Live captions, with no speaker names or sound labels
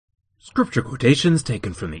Scripture quotations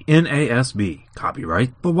taken from the NASB,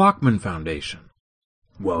 copyright the Lockman Foundation.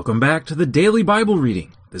 Welcome back to the Daily Bible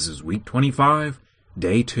Reading. This is week 25,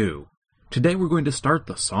 day 2. Today we're going to start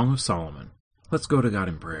the Song of Solomon. Let's go to God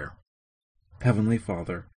in prayer. Heavenly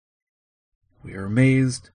Father, we are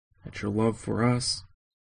amazed at your love for us,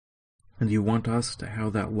 and you want us to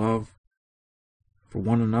have that love for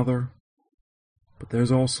one another. But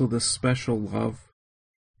there's also this special love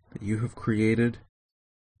that you have created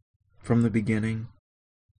from the beginning,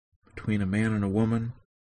 between a man and a woman.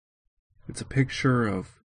 It's a picture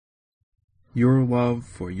of your love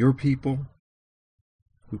for your people.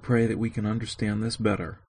 We pray that we can understand this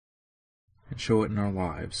better and show it in our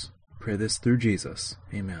lives. Pray this through Jesus.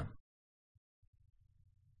 Amen.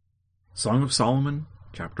 Song of Solomon,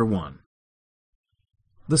 chapter 1.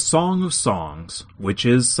 The Song of Songs, which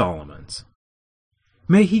is Solomon's.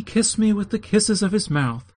 May he kiss me with the kisses of his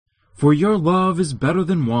mouth, for your love is better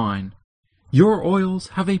than wine. Your oils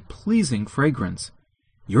have a pleasing fragrance.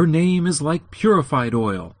 Your name is like purified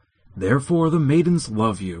oil, therefore the maidens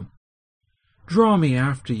love you. Draw me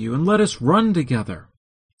after you, and let us run together.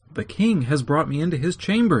 The king has brought me into his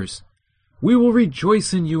chambers. We will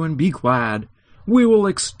rejoice in you and be glad. We will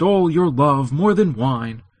extol your love more than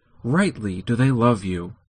wine. Rightly do they love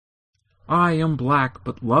you. I am black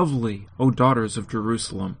but lovely, O daughters of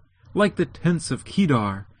Jerusalem, like the tents of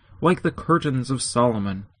Kedar, like the curtains of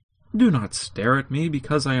Solomon. Do not stare at me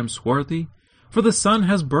because I am swarthy, for the sun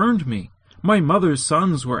has burned me. My mother's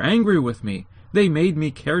sons were angry with me. They made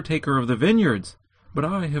me caretaker of the vineyards, but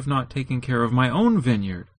I have not taken care of my own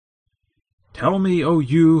vineyard. Tell me, O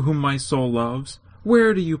you whom my soul loves,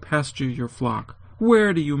 where do you pasture your flock?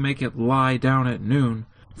 Where do you make it lie down at noon?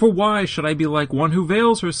 For why should I be like one who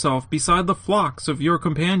veils herself beside the flocks of your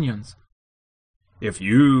companions? If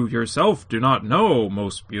you yourself do not know,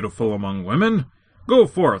 most beautiful among women, go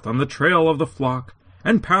forth on the trail of the flock,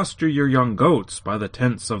 and pasture your young goats by the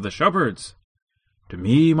tents of the shepherds. To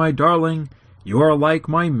me, my darling, you are like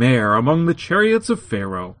my mare among the chariots of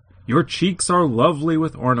Pharaoh. Your cheeks are lovely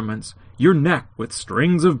with ornaments, your neck with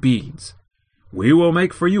strings of beads. We will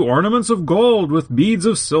make for you ornaments of gold with beads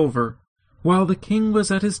of silver. While the king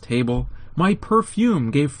was at his table, my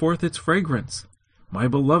perfume gave forth its fragrance. My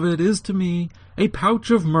beloved is to me a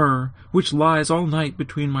pouch of myrrh, which lies all night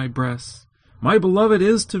between my breasts. My beloved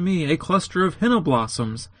is to me a cluster of henna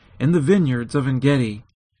blossoms in the vineyards of En-gedi.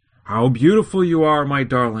 How beautiful you are, my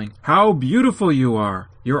darling! How beautiful you are!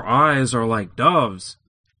 Your eyes are like doves.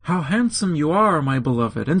 How handsome you are, my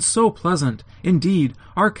beloved, and so pleasant! Indeed,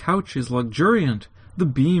 our couch is luxuriant. The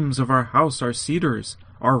beams of our house are cedars,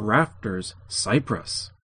 our rafters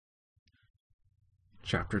cypress.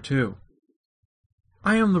 Chapter 2.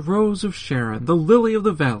 I am the rose of Sharon, the lily of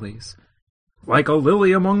the valleys. Like a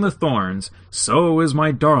lily among the thorns, so is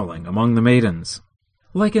my darling among the maidens.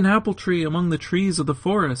 Like an apple tree among the trees of the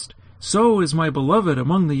forest, so is my beloved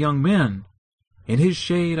among the young men. In his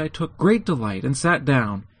shade I took great delight and sat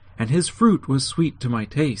down, and his fruit was sweet to my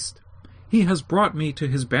taste. He has brought me to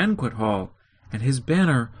his banquet hall, and his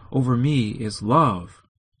banner over me is love.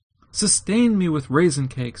 Sustain me with raisin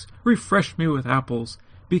cakes, refresh me with apples,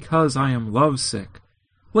 because I am lovesick.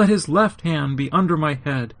 Let his left hand be under my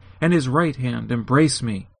head, and his right hand embrace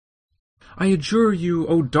me. I adjure you,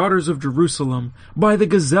 O daughters of Jerusalem, by the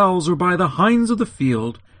gazelles or by the hinds of the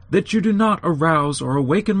field, that you do not arouse or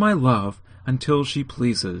awaken my love until she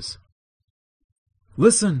pleases.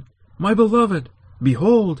 Listen, my beloved,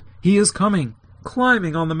 behold, he is coming,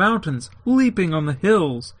 climbing on the mountains, leaping on the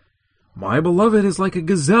hills. My beloved is like a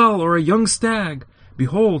gazelle or a young stag.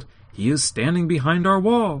 Behold, he is standing behind our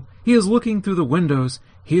wall. He is looking through the windows.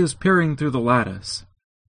 He is peering through the lattice.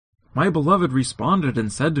 My beloved responded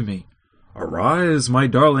and said to me, Arise, my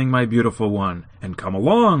darling, my beautiful one, and come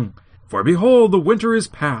along. For behold, the winter is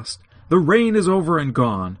past. The rain is over and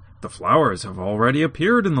gone. The flowers have already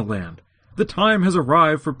appeared in the land. The time has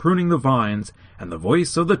arrived for pruning the vines, and the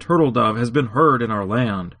voice of the turtle-dove has been heard in our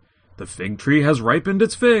land. The fig tree has ripened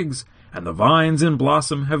its figs, and the vines in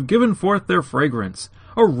blossom have given forth their fragrance.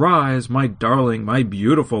 Arise, my darling, my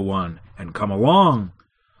beautiful one, and come along.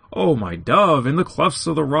 O my dove, in the clefts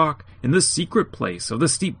of the rock, in the secret place of the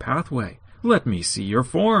steep pathway, let me see your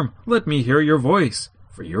form, let me hear your voice,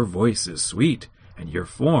 for your voice is sweet, and your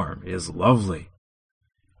form is lovely.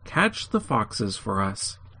 Catch the foxes for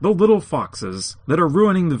us, the little foxes that are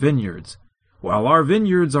ruining the vineyards, while our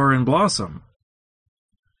vineyards are in blossom.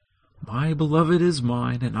 My beloved is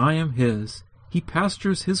mine, and I am his. He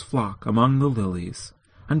pastures his flock among the lilies,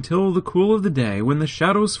 until the cool of the day, when the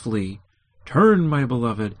shadows flee. Turn, my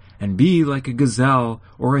beloved, and be like a gazelle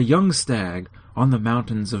or a young stag on the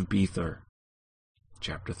mountains of Bether.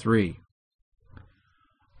 Chapter 3.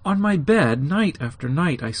 On my bed, night after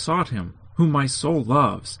night, I sought him, whom my soul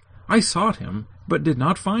loves. I sought him, but did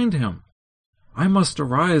not find him. I must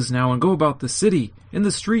arise now and go about the city, in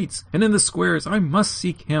the streets, and in the squares. I must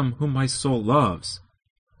seek him whom my soul loves.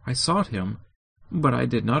 I sought him, but I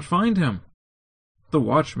did not find him. The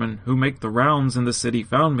watchmen who make the rounds in the city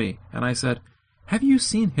found me, and I said, Have you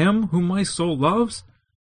seen him whom my soul loves?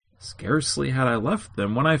 Scarcely had I left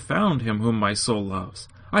them when I found him whom my soul loves.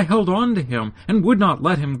 I held on to him, and would not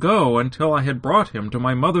let him go until I had brought him to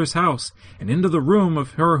my mother's house, and into the room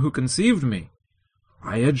of her who conceived me.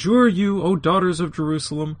 I adjure you, O daughters of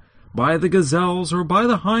Jerusalem, by the gazelles or by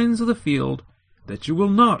the hinds of the field, that you will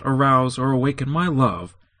not arouse or awaken my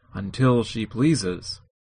love until she pleases.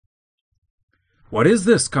 What is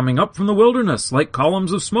this coming up from the wilderness, like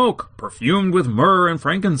columns of smoke, perfumed with myrrh and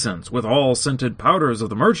frankincense, with all scented powders of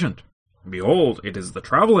the merchant? Behold, it is the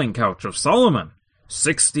traveling couch of Solomon.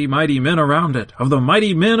 60 mighty men around it, of the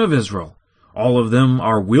mighty men of Israel. All of them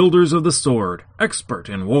are wielders of the sword, expert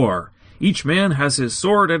in war. Each man has his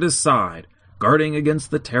sword at his side, guarding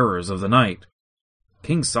against the terrors of the night.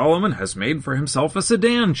 King Solomon has made for himself a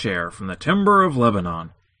sedan chair from the timber of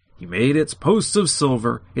Lebanon. He made its posts of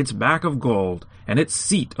silver, its back of gold, and its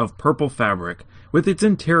seat of purple fabric, with its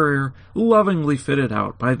interior lovingly fitted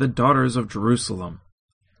out by the daughters of Jerusalem.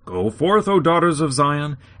 Go forth, O daughters of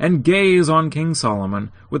Zion, and gaze on King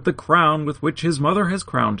Solomon, with the crown with which his mother has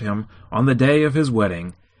crowned him, on the day of his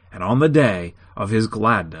wedding, and on the day of his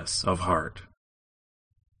gladness of heart.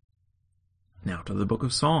 Now to the book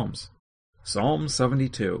of Psalms. Psalm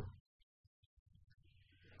 72.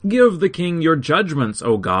 Give the king your judgments,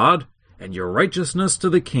 O God, and your righteousness to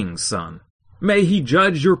the king's son. May he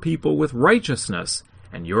judge your people with righteousness,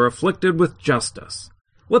 and your afflicted with justice.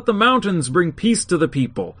 Let the mountains bring peace to the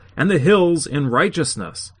people, and the hills in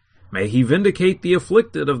righteousness. May he vindicate the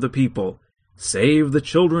afflicted of the people, save the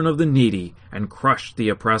children of the needy, and crush the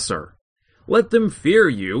oppressor. Let them fear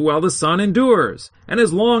you while the sun endures, and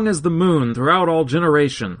as long as the moon throughout all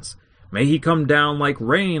generations. May he come down like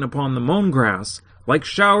rain upon the mown grass, like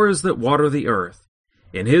showers that water the earth.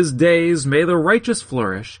 In his days may the righteous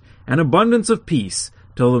flourish, and abundance of peace,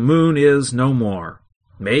 till the moon is no more.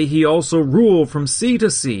 May he also rule from sea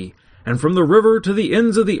to sea, and from the river to the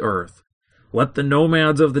ends of the earth. Let the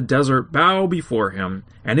nomads of the desert bow before him,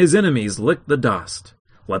 and his enemies lick the dust.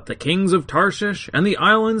 Let the kings of Tarshish and the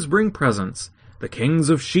islands bring presents. The kings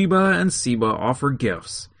of Sheba and Seba offer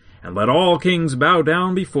gifts. And let all kings bow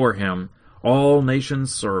down before him. All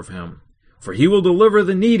nations serve him. For he will deliver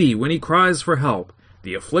the needy when he cries for help,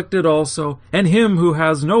 the afflicted also, and him who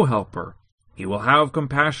has no helper. He will have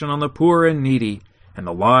compassion on the poor and needy, and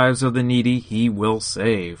the lives of the needy he will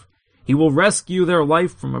save. He will rescue their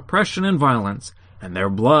life from oppression and violence, and their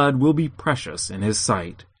blood will be precious in his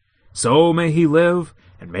sight. So may he live,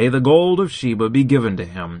 and may the gold of Sheba be given to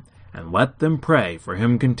him, and let them pray for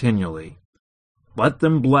him continually. Let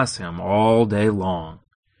them bless him all day long.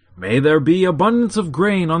 May there be abundance of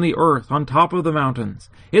grain on the earth on top of the mountains.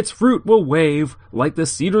 Its fruit will wave like the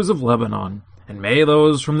cedars of Lebanon, and may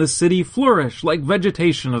those from the city flourish like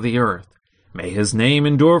vegetation of the earth. May his name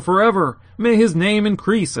endure forever. May his name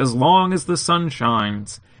increase as long as the sun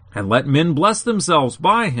shines. And let men bless themselves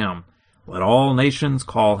by him. Let all nations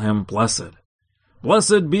call him blessed.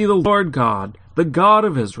 Blessed be the Lord God, the God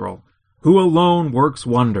of Israel, who alone works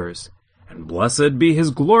wonders. And blessed be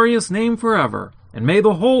his glorious name forever. And may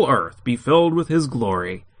the whole earth be filled with his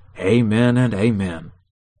glory. Amen and amen.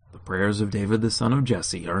 The prayers of David the son of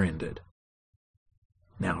Jesse are ended.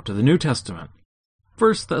 Now to the New Testament.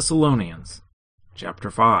 1 Thessalonians, chapter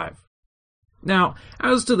 5. Now,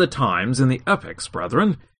 as to the times and the epochs,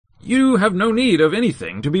 brethren, you have no need of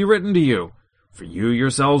anything to be written to you, for you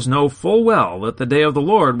yourselves know full well that the day of the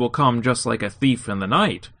Lord will come just like a thief in the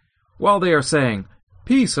night. While they are saying,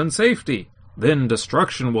 peace and safety, then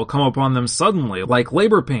destruction will come upon them suddenly, like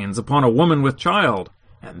labor pains upon a woman with child,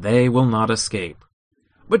 and they will not escape.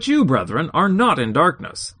 But you, brethren, are not in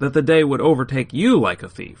darkness, that the day would overtake you like a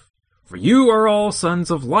thief. For you are all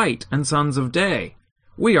sons of light and sons of day.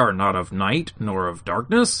 We are not of night nor of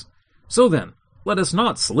darkness. So then, let us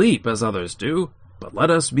not sleep as others do, but let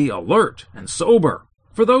us be alert and sober.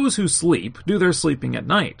 For those who sleep do their sleeping at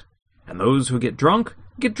night, and those who get drunk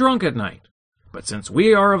at night. But since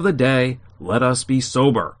we are of the day, let us be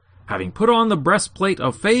sober, having put on the breastplate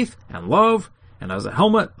of faith and love, and as a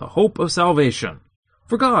helmet the hope of salvation.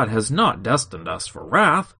 For God has not destined us for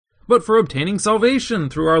wrath, but for obtaining salvation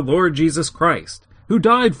through our Lord Jesus Christ, who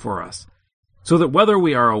died for us, so that whether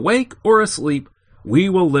we are awake or asleep, we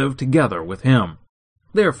will live together with him.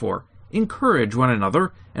 Therefore, encourage one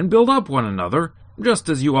another and build up one another, just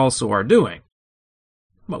as you also are doing.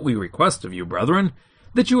 But we request of you, brethren,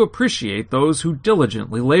 that you appreciate those who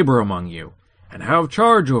diligently labor among you, and have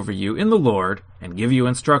charge over you in the Lord, and give you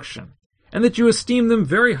instruction, and that you esteem them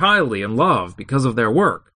very highly in love because of their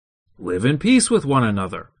work. Live in peace with one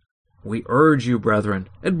another. We urge you, brethren,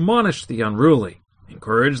 admonish the unruly,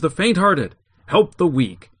 encourage the faint-hearted, help the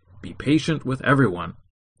weak, be patient with everyone.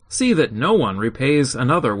 See that no one repays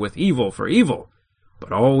another with evil for evil,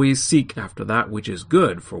 but always seek after that which is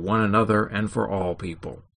good for one another and for all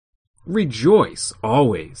people. Rejoice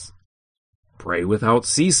always. Pray without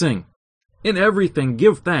ceasing. In everything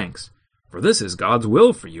give thanks, for this is God's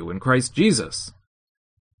will for you in Christ Jesus.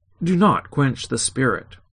 Do not quench the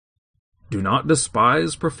Spirit. Do not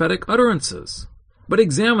despise prophetic utterances, but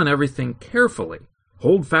examine everything carefully.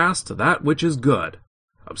 Hold fast to that which is good.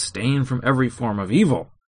 Abstain from every form of evil.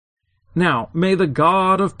 Now may the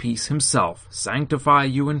God of peace himself sanctify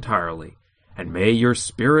you entirely, and may your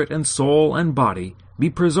spirit and soul and body be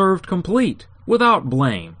preserved complete, without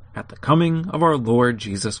blame, at the coming of our Lord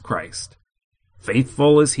Jesus Christ.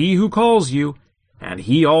 Faithful is he who calls you, and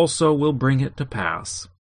he also will bring it to pass.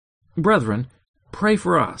 Brethren, pray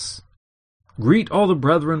for us. Greet all the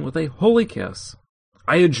brethren with a holy kiss.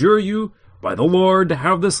 I adjure you, by the Lord, to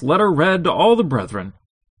have this letter read to all the brethren.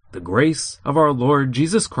 The grace of our Lord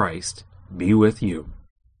Jesus Christ be with you.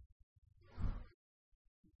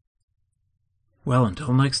 Well,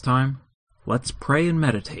 until next time, let's pray and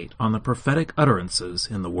meditate on the prophetic utterances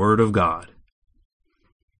in the Word of God.